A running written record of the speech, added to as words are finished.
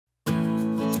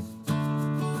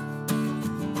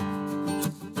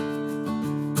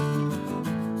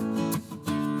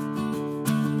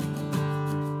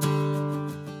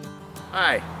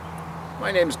Hi,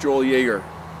 my name is Joel Jaeger.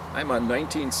 I'm a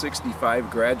 1965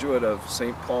 graduate of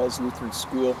St. Paul's Lutheran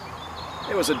School.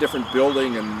 It was a different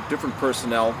building and different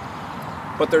personnel,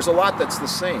 but there's a lot that's the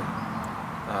same.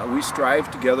 We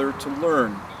strive together to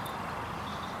learn.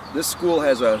 This school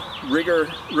has a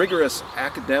rigorous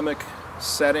academic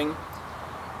setting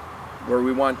where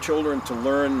we want children to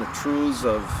learn the truths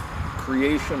of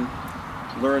creation,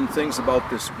 learn things about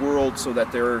this world so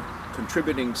that they're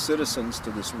contributing citizens to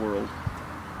this world.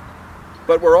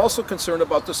 But we're also concerned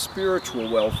about the spiritual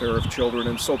welfare of children,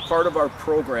 and so part of our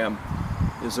program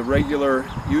is a regular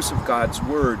use of God's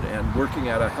Word and working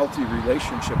at a healthy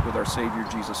relationship with our Savior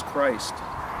Jesus Christ.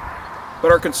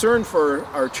 But our concern for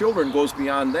our children goes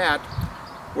beyond that.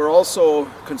 We're also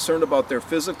concerned about their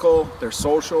physical, their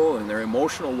social, and their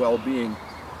emotional well-being.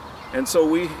 And so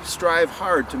we strive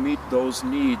hard to meet those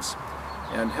needs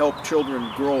and help children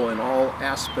grow in all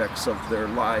aspects of their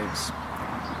lives.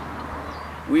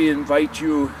 We invite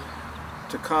you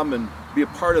to come and be a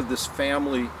part of this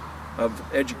family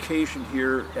of education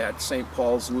here at St.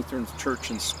 Paul's Lutheran Church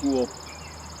and School.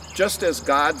 Just as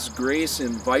God's grace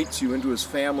invites you into His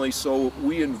family, so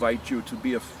we invite you to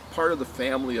be a part of the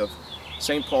family of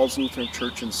St. Paul's Lutheran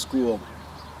Church and School.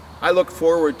 I look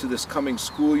forward to this coming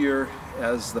school year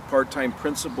as the part-time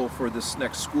principal for this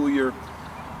next school year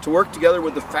to work together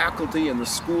with the faculty and the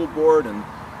school board and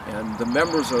the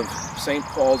members of St.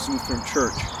 Paul's Lutheran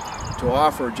Church to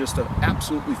offer just an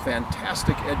absolutely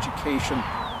fantastic education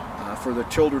for the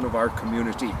children of our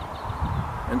community.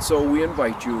 And so we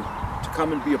invite you to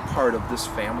come and be a part of this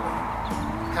family.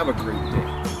 Have a great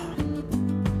day.